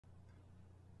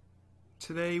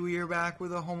Today we are back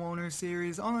with a homeowner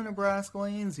series on the Nebraska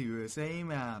Lands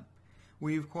map.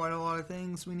 We have quite a lot of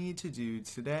things we need to do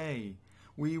today.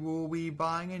 We will be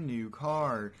buying a new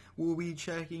car. We'll be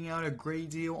checking out a great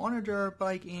deal on a dirt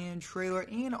bike and trailer,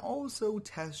 and also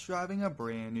test driving a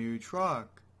brand new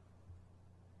truck.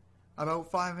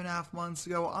 About 5.5 months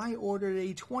ago, I ordered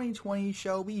a 2020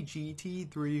 Shelby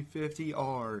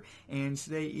GT350R, and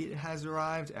today it has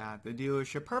arrived at the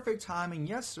dealership. Perfect timing.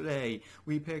 Yesterday,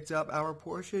 we picked up our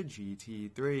Porsche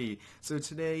GT3. So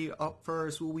today, up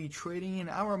first, we'll be trading in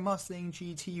our Mustang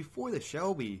GT for the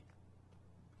Shelby.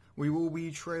 We will be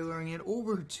trailering it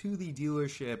over to the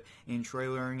dealership and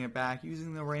trailering it back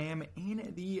using the Ram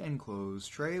and the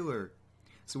enclosed trailer.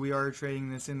 So we are trading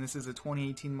this in. This is a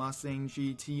 2018 Mustang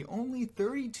GT, only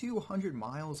 3,200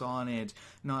 miles on it.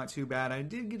 Not too bad. I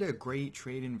did get a great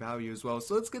trade-in value as well.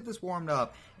 So let's get this warmed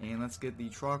up and let's get the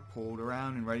truck pulled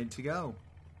around and ready to go.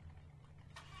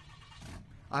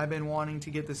 I've been wanting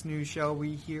to get this new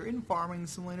Shelby here in Farming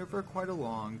Simulator for quite a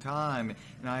long time,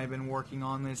 and I have been working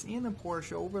on this in the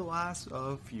Porsche over the last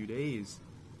few days.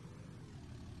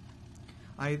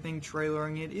 I think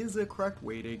trailering it is the correct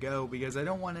way to go because I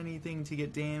don't want anything to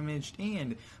get damaged,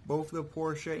 and both the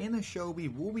Porsche and the Shelby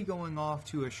will be going off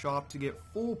to a shop to get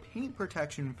full paint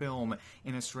protection film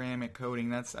and a ceramic coating.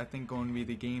 That's, I think, going to be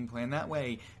the game plan. That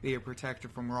way they are protected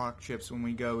from rock chips when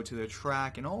we go to the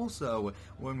track and also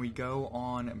when we go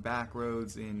on back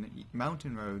roads and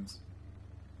mountain roads.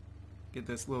 Get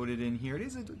this loaded in here. It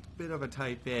is a bit of a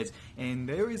tight fit, and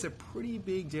there is a pretty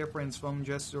big difference from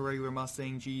just a regular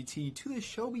Mustang GT to the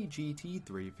Shelby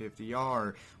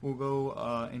GT350R. We'll go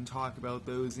and talk about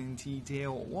those in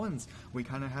detail once we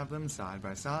kind of have them side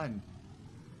by side.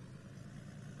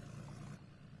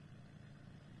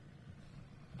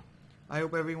 I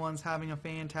hope everyone's having a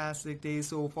fantastic day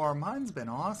so far. Mine's been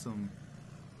awesome.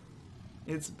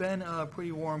 It's been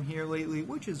pretty warm here lately,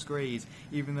 which is great.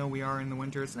 Even though we are in the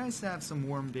winter, it's nice to have some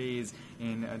warm days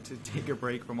and to take a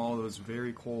break from all those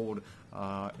very cold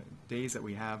days that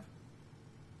we have.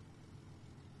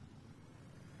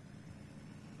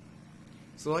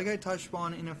 So like I touched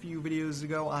on in a few videos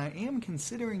ago, I am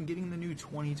considering getting the new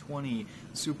 2020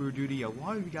 Super Duty. A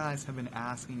lot of you guys have been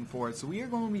asking for it, so we are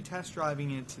going to be test driving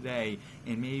it today,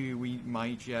 and maybe we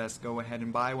might just go ahead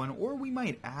and buy one, or we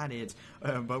might add it,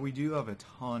 but we do have a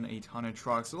ton of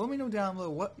trucks, so let me know down below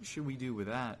what should we do with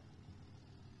that.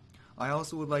 I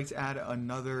also would like to add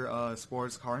another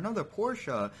sports car, another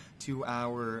Porsche, to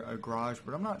our garage,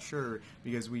 but I'm not sure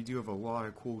because we do have a lot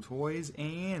of cool toys.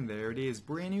 And there it is,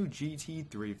 brand new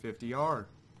GT350R.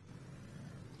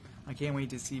 I can't wait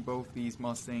to see both these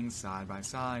Mustangs side by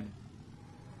side.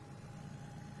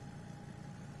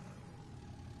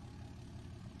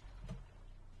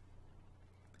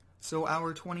 So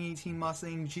our 2018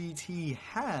 Mustang GT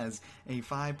has a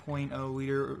 5.0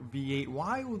 liter V8,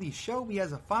 while the Shelby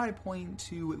has a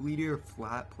 5.2 liter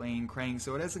flat plane crank.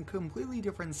 So it has a completely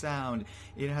different sound.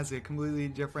 It has a completely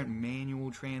different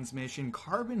manual transmission,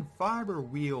 carbon fiber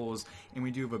wheels, and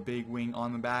we do have a big wing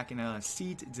on the back and a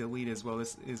seat delete as well.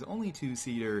 This is only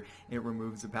two-seater. It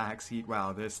removes the back seat.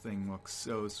 Wow, this thing looks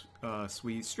so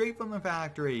sweet, straight from the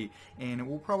factory, and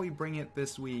we'll probably bring it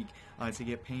this week to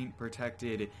get paint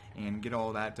protected and get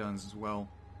all that done as well.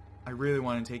 I really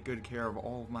want to take good care of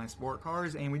all of my sport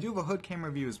cars, and we do have a hood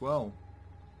camera view as well.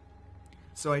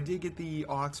 So I did get the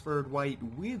Oxford white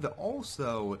with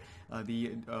also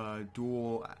the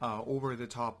dual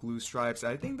over-the-top blue stripes.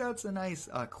 I think that's a nice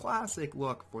classic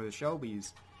look for the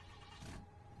Shelbys.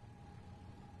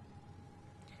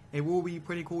 It will be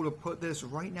pretty cool to put this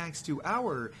right next to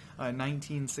our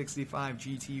 1965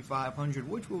 GT500,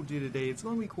 which we'll do today. It's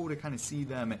going to be cool to kind of see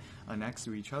them next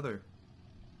to each other.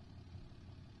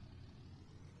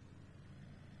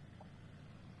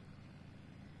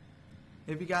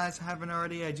 If you guys haven't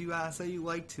already, I do ask that you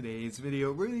like today's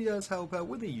video. It really does help out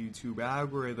with the YouTube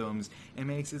algorithms and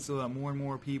makes it so that more and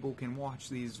more people can watch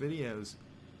these videos.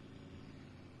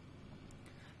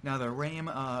 Now the Ram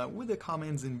with the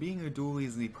Cummins and being a dually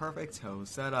is the perfect tow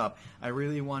setup. I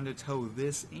really wanted to tow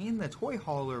this and the toy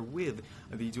hauler with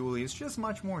the dually. It's just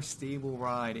much more stable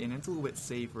ride, and it's a little bit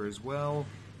safer as well,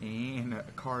 and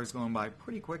cars going by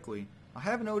pretty quickly. I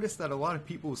have noticed that a lot of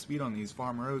people speed on these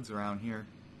farm roads around here.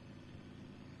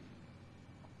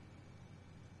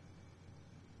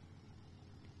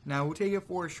 Now we'll take it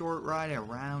for a short ride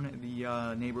around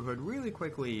the neighborhood really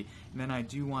quickly, and then I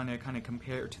do want to kind of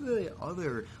compare to the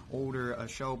other older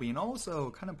Shelby and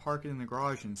also kind of park it in the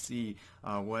garage and see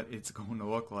what it's going to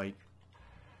look like.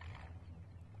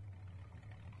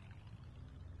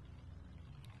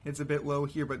 It's a bit low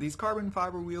here, but these carbon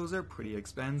fiber wheels are pretty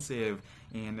expensive,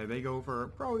 and they go for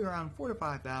probably around 4,000 to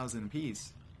 5,000 a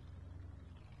piece.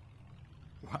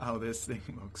 Wow, this thing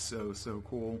looks so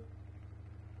cool.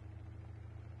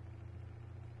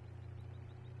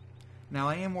 Now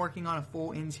I am working on a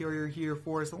full interior here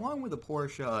for us, along with the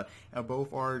Porsche.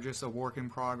 Both are just a work in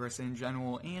progress in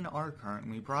general and are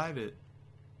currently private.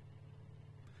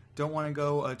 Don't want to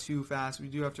go too fast. We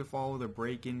do have to follow the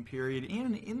break-in period,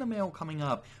 and in the mail coming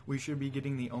up we should be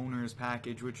getting the owner's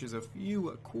package, which is a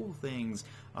few cool things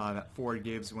that Ford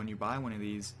gives when you buy one of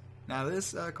these. Now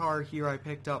this car here I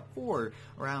picked up for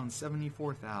around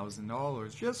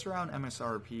 $74,000, just around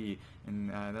MSRP, and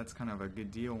that's kind of a good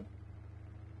deal.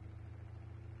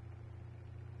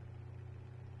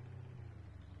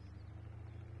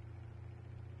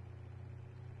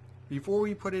 Before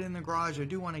we put it in the garage, I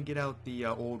do want to get out the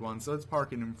old one, so let's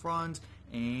park it in front,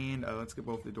 and let's get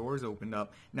both the doors opened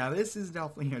up. Now this is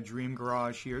definitely a dream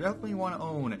garage here. Definitely want to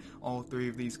own all three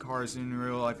of these cars in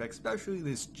real life, especially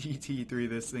this GT3.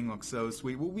 This thing looks so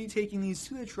sweet. We'll be taking these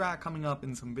to the track coming up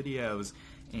in some videos,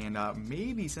 and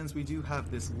maybe since we do have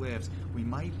this lift, we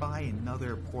might buy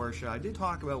another Porsche. I did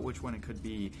talk about which one it could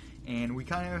be, and we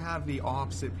kind of have the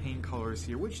opposite paint colors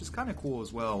here, which is kind of cool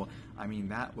as well. I mean,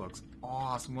 that looks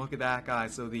awesome. Look at that,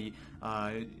 guys. So the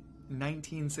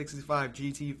 1965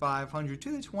 GT500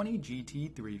 to the 20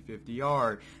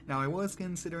 GT350R. Now I was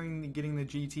considering getting the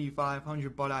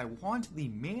GT500, but I want the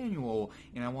manual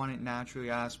and I want it naturally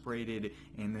aspirated,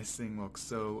 and this thing looks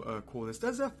so cool. This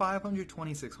does have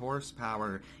 526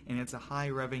 horsepower and it's a high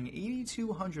revving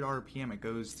 8,200 RPM it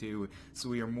goes to, so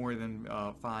we are more than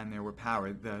fine there with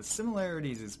power. The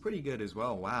similarities is pretty good as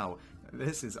well. Wow.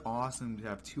 This is awesome to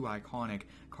have two iconic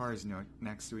cars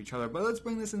next to each other. But let's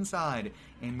bring this inside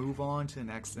and move on to the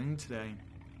next thing today.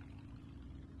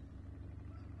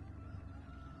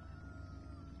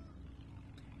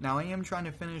 Now I am trying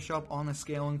to finish up on the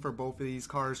scaling for both of these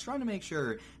cars, trying to make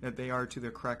sure that they are to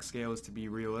the correct scales to be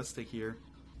realistic here.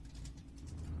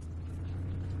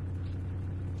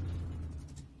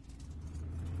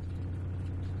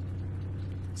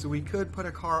 So we could put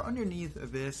a car underneath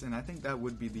this, and I think that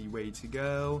would be the way to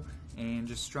go. And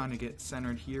just trying to get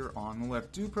centered here on the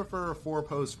left. Do prefer a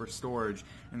 4-post for storage,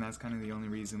 and that's kind of the only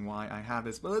reason why I have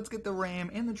this. But let's get the Ram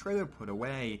and the trailer put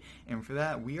away. And for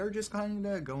that, we are just kind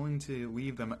of going to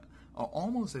leave them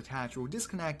almost attached. We'll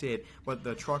disconnect it, but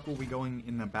the truck will be going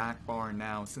in the back barn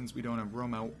now since we don't have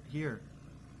room out here.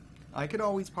 I could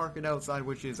always park it outside,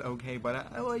 which is okay, but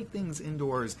I like things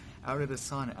indoors, out of the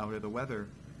sun, out of the weather.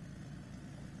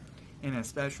 And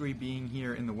especially being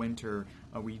here in the winter,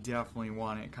 we definitely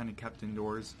want it kind of kept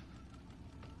indoors.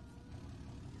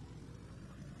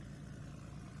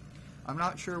 I'm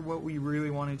not sure what we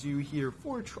really want to do here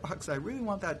for trucks. I really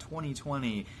want that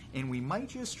 2020, and we might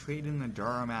just trade in the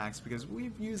Duramax because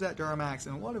we've used that Duramax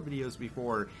in a lot of videos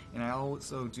before, and I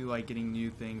also do like getting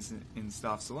new things and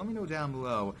stuff. So let me know down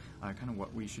below kind of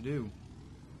what we should do.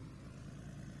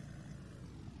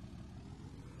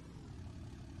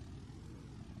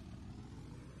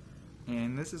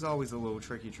 And this is always a little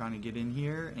tricky trying to get in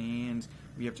here, and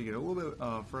we have to get a little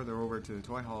bit further over to the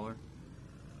toy hauler.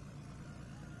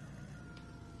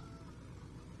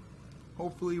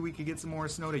 Hopefully we could get some more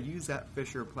snow to use that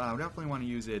Fisher plow. Definitely want to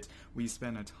use it. We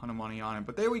spent a ton of money on it,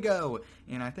 but there we go.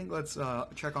 And I think let's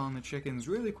check on the chickens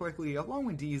really quickly along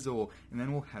with Diesel, and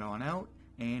then we'll head on out.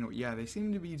 And yeah, they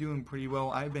seem to be doing pretty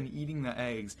well. I've been eating the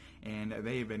eggs, and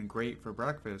they've been great for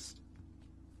breakfast.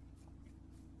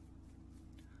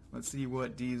 Let's see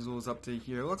what Diesel's up to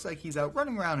here. Looks like he's out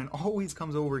running around and always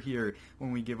comes over here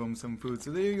when we give him some food.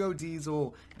 So there you go,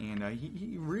 Diesel. And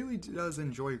he really does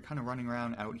enjoy kind of running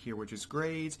around out here, which is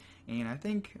great. And I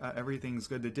think everything's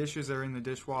good. The dishes are in the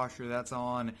dishwasher. That's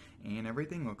on. And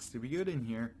everything looks to be good in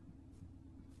here.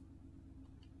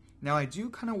 Now I do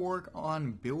kind of work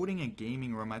on building a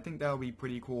gaming room. I think that would be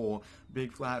pretty cool.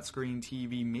 Big flat screen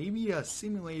TV, maybe a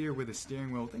simulator with a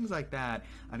steering wheel, things like that.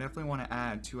 I definitely want to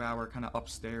add to our kind of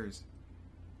upstairs.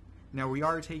 Now we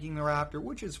are taking the Raptor,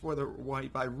 which is for the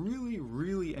wipe. I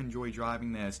really enjoy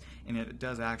driving this, and it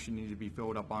does actually need to be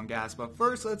filled up on gas. But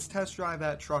first let's test drive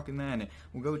that truck and then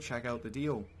we'll go check out the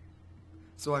deal.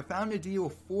 So I found a deal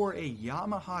for a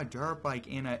Yamaha Dirtbike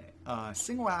in a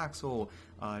single axle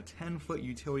 10-foot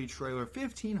utility trailer,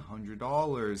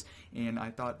 $1,500, and I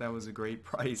thought that was a great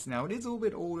price. Now it is a little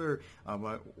bit older,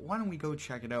 but why don't we go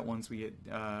check it out once we get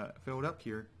filled up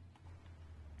here.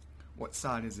 What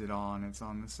side is it on? It's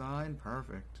on the side.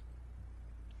 Perfect.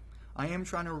 I am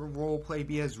trying to roleplay,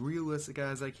 be as realistic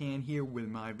as I can here with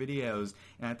my videos,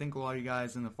 and I think a lot of you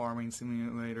guys in the farming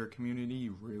simulator community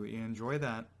really enjoy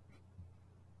that.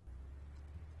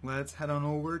 let's head on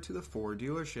over to the Ford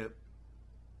dealership.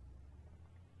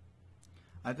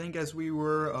 I think as we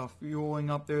were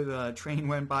fueling up there, the train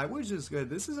went by, which is good.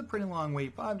 This is a pretty long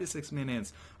wait, 5 to 6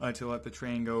 minutes to let the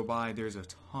train go by. There's a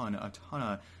ton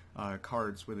of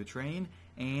carts with the train,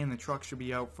 and the truck should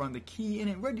be out front, the key in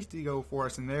it, ready to go for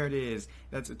us, and there it is.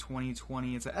 That's a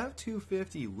 2020. It's a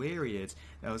F250 Lariat.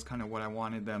 That was kind of what I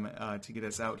wanted them to get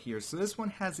us out here. So this one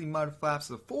has the mud flaps,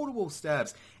 the foldable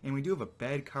steps, and we do have a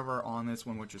bed cover on this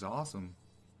one, which is awesome.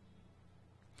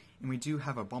 And we do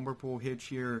have a bumper pull hitch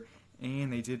here,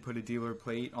 and they did put a dealer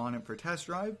plate on it for test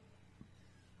drive.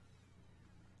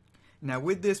 Now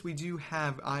with this, we do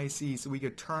have IC, so we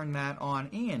could turn that on,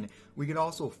 and we could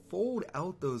also fold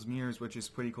out those mirrors, which is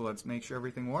pretty cool. Let's make sure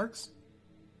everything works.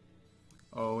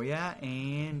 Oh yeah,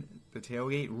 and the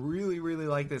tailgate, really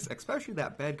like this, especially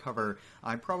that bed cover.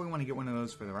 I probably want to get one of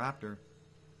those for the Raptor.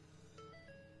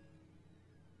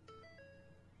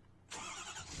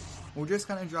 We'll just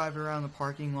kind of drive around the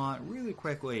parking lot really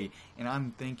quickly, and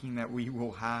I'm thinking that we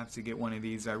will have to get one of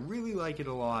these. I really like it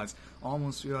a lot.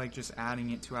 Almost feel like just adding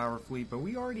it to our fleet, but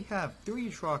we already have 3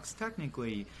 trucks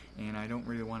technically, and I don't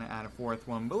really want to add a 4th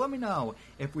one. But let me know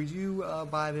if we do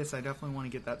buy this. I definitely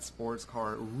want to get that sports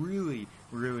car. Really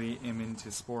am into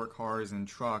sport cars and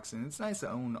trucks, and it's nice to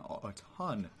own a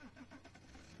ton.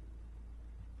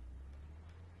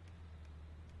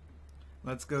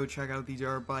 Let's go check out the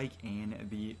dirt bike and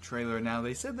the trailer. Now,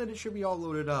 they said that it should be all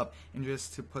loaded up, and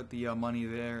just to put the money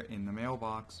there in the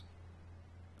mailbox.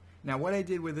 Now, what I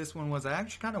did with this one was I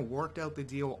actually kind of worked out the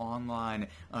deal online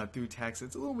through text.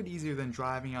 It's a little bit easier than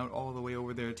driving out all the way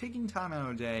over there, taking time out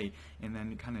of the day, and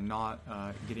then kind of not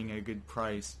getting a good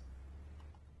price.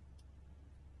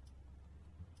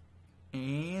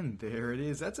 And there it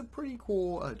is. That's a pretty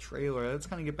cool trailer. Let's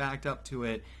kind of get backed up to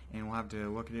it, and we'll have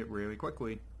to look at it really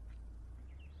quickly.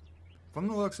 From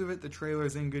the looks of it, the trailer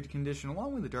is in good condition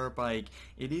along with the dirt bike.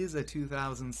 It is a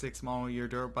 2006 model year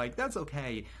dirt bike. That's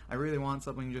okay. I really want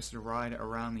something just to ride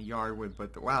around the yard with,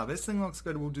 but wow, this thing looks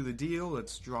good. We'll do the deal.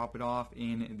 Let's drop it off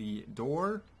in the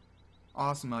door.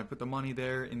 Awesome. I put the money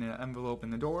there in the envelope in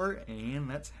the door, and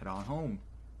let's head on home.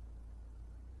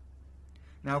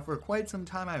 Now, for quite some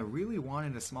time, I really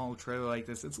wanted a small trailer like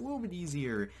this. It's a little bit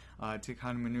easier to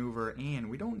kind of maneuver, and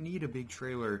we don't need a big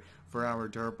trailer for our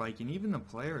dirt bike and even the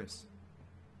Polaris.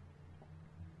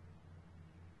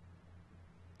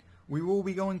 We will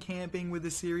be going camping with the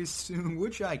series soon,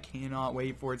 which I cannot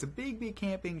wait for. It's a big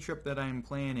camping trip that I'm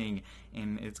planning,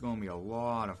 and it's going to be a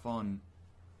lot of fun.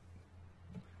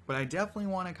 But I definitely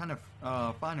want to kind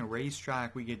of find a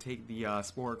racetrack we could take the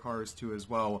sport cars to as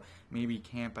well. Maybe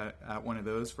camp at one of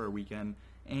those for a weekend.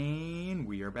 And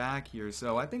we are back here.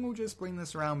 So I think we'll just bring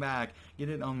this around back, get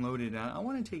it unloaded. I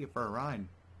want to take it for a ride.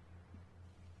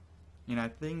 And I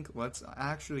think let's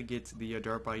actually get the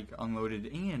dirt bike unloaded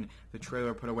and the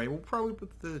trailer put away. We'll probably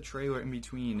put the trailer in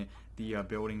between the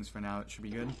buildings for now. It should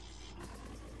be good.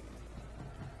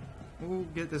 We'll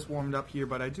get this warmed up here,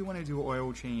 but I do want to do an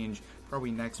oil change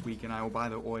probably next week, and I will buy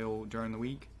the oil during the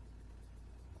week.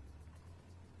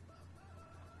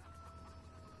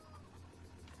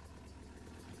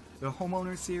 The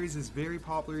Homeowner series is very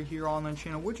popular here on the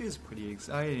channel, which is pretty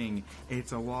exciting.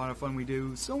 It's a lot of fun. We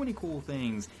do so many cool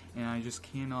things, and I just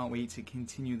cannot wait to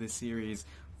continue this series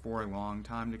for a long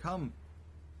time to come.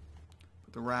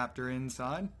 Put the Raptor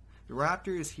inside. The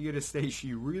Raptor is here to stay.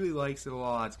 She really likes it a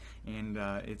lot, and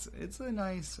it's a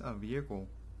nice vehicle.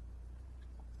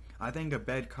 I think a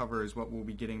bed cover is what we'll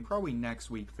be getting probably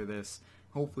next week for this.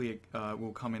 Hopefully it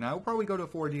will come in. I will probably go to a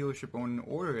Ford dealership and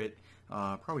order it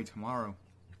probably tomorrow.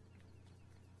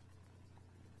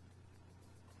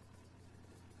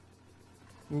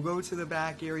 We'll go to the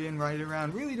back area and ride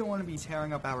around. Really don't want to be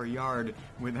tearing up our yard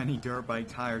with any dirt bike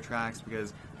tire tracks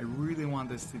because I really want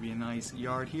this to be a nice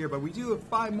yard here. But we do have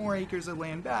 5 more acres of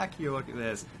land back here. Look at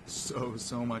this.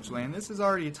 So much land. This is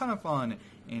already a ton of fun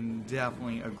and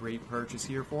definitely a great purchase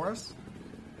here for us.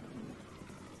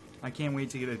 I can't wait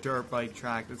to get a dirt bike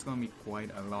track. That's going to be quite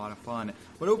a lot of fun.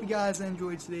 But I hope you guys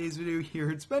enjoyed today's video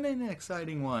here. It's been an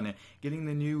exciting one. Getting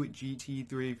the new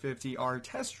GT350R,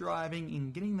 test driving,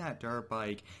 and getting that dirt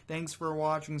bike. Thanks for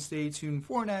watching. Stay tuned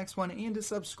for the next one and to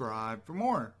subscribe for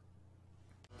more.